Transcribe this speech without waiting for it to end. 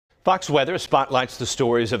Fox Weather spotlights the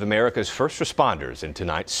stories of America's first responders in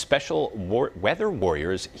tonight's special Weather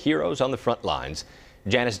Warriors Heroes on the Front Lines.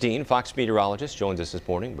 Janice Dean, Fox meteorologist, joins us this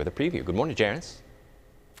morning with a preview. Good morning, Janice.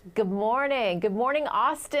 Good morning. Good morning,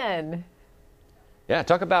 Austin. Yeah,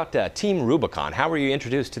 talk about Team Rubicon. How were you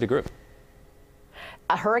introduced to the group?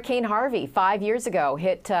 Hurricane Harvey 5 years ago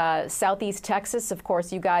hit southeast Texas. Of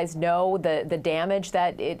course, you guys know the damage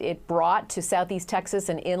that it brought to southeast Texas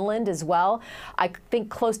and inland as well. I think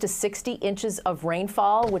close to 60 inches of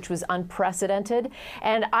rainfall, which was unprecedented.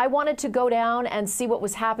 And I wanted to go down and see what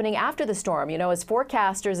was happening after the storm. You know, as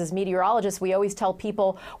forecasters, as meteorologists, we always tell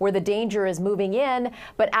people where the danger is moving in.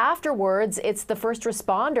 But afterwards, it's the first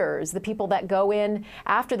responders, the people that go in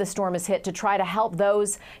after the storm is hit to try to help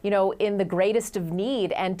those, you know, in the greatest of need.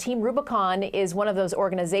 And Team Rubicon is one of those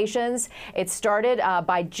organizations. It started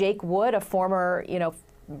by Jake Wood, a former,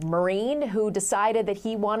 Marine, who decided that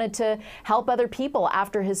he wanted to help other people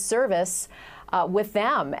after his service with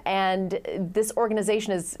them. And this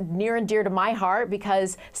organization is near and dear to my heart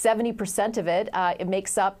because 70% of it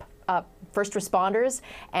makes up first responders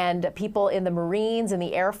and people in the Marines and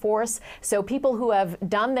the Air Force. So people who have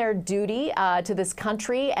done their duty to this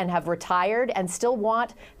country and have retired and still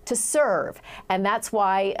want to serve. And that's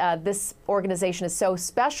why this organization is so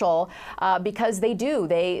special because they do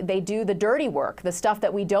the dirty work, the stuff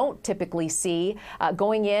that we don't typically see.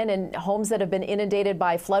 Going in homes that have been inundated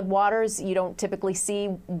by floodwaters, you don't typically see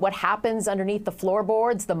what happens underneath the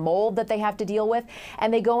floorboards, the mold that they have to deal with.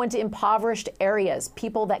 And they go into impoverished areas,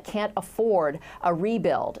 people that can't afford a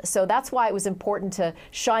rebuild. So that's why it was important to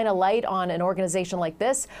shine a light on an organization like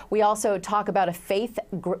this. We also talk about a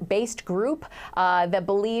faith-based group that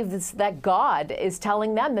believes that God is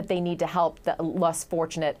telling them that they need to help the less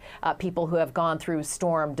fortunate people who have gone through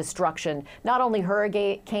storm destruction, not only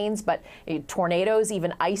hurricanes, but tornadoes,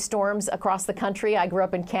 even ice storms across the country. I grew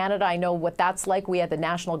up in Canada. I know what that's like. We had the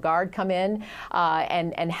National Guard come in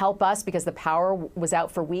and help us because the power was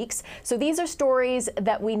out for weeks. So these are stories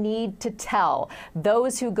that we need to tell,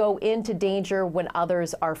 those who go into danger when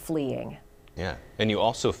others are fleeing. Yeah, and you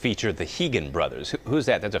also feature the Hegan brothers. Who's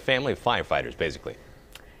that? That's a family of firefighters, basically.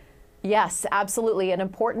 Yes, absolutely. An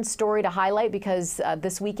important story to highlight because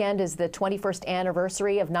this weekend is the 21st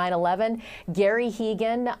anniversary of 9/11. Gary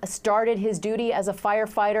Hegan started his duty as a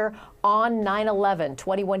firefighter on 9/11,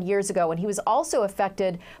 21 years ago, and he was also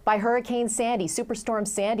affected by Hurricane Sandy, Superstorm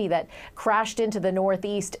Sandy, that crashed into the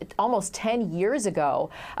Northeast almost 10 years ago.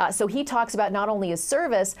 So he talks about not only his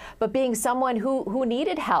service, but being someone who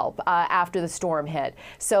needed help after the storm hit.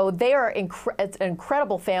 So they are an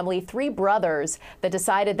incredible family, three brothers that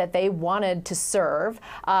decided that they wanted to serve.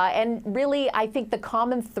 And really, I think the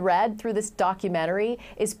common thread through this documentary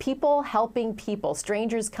is people helping people,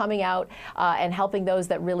 strangers coming out and helping those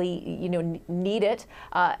that really need it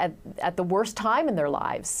at the worst time in their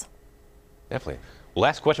lives. Definitely. Well,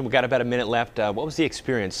 last question. We've got about a minute left. What was the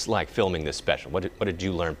experience like filming this special? What did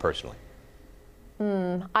you learn personally?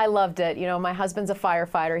 I loved it. You know, my husband's a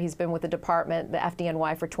firefighter. He's been with the department, the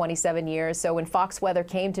FDNY, for 27 years. So when Fox Weather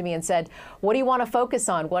came to me and said, what do you want to focus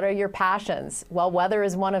on? What are your passions? Well, weather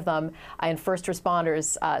is one of them. And first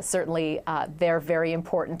responders, certainly, they're very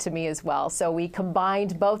important to me as well. So we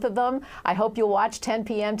combined both of them. I hope you'll watch 10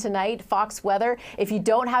 p.m. tonight, Fox Weather. If you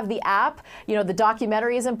don't have the app, the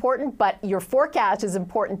documentary is important, but your forecast is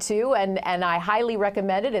important too. And I highly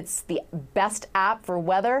recommend it. It's the best app for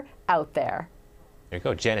weather out there. There you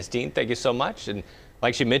go. Janice Dean, thank you so much. And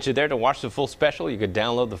like she mentioned there, to watch the full special, you could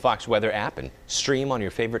download the Fox Weather app and stream on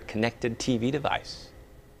your favorite connected TV device.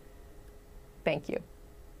 Thank you.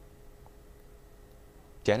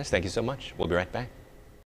 Janice, thank you so much. We'll be right back.